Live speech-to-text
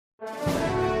In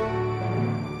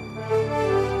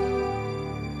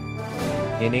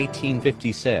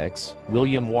 1856,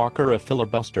 William Walker, a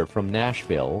filibuster from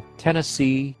Nashville,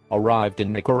 Tennessee, arrived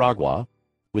in Nicaragua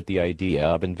with the idea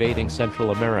of invading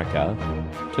Central America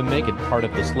to make it part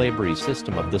of the slavery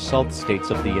system of the South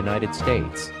states of the United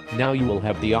States. Now you will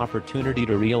have the opportunity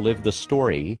to relive the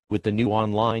story with the new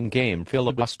online game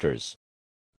Filibusters.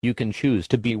 You can choose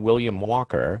to be William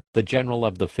Walker, the general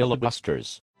of the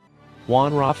filibusters,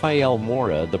 Juan Rafael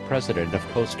Mora, the president of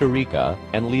Costa Rica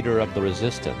and leader of the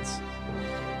resistance,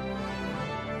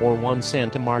 or Juan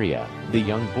Santamaria, the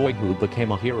young boy who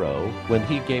became a hero when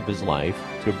he gave his life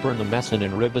to burn the Meson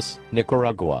in Rivas,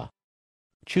 Nicaragua.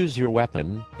 Choose your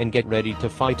weapon and get ready to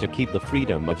fight to keep the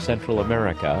freedom of Central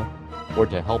America, or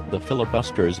to help the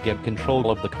filibusters get control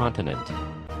of the continent.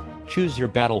 Choose your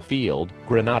battlefield,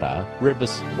 Granada,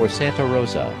 Rivas, or Santa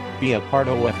Rosa. Be a part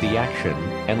of the action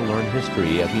and learn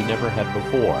history as you never had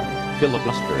before.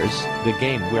 Filibusters, the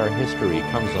game where history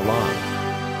comes alive.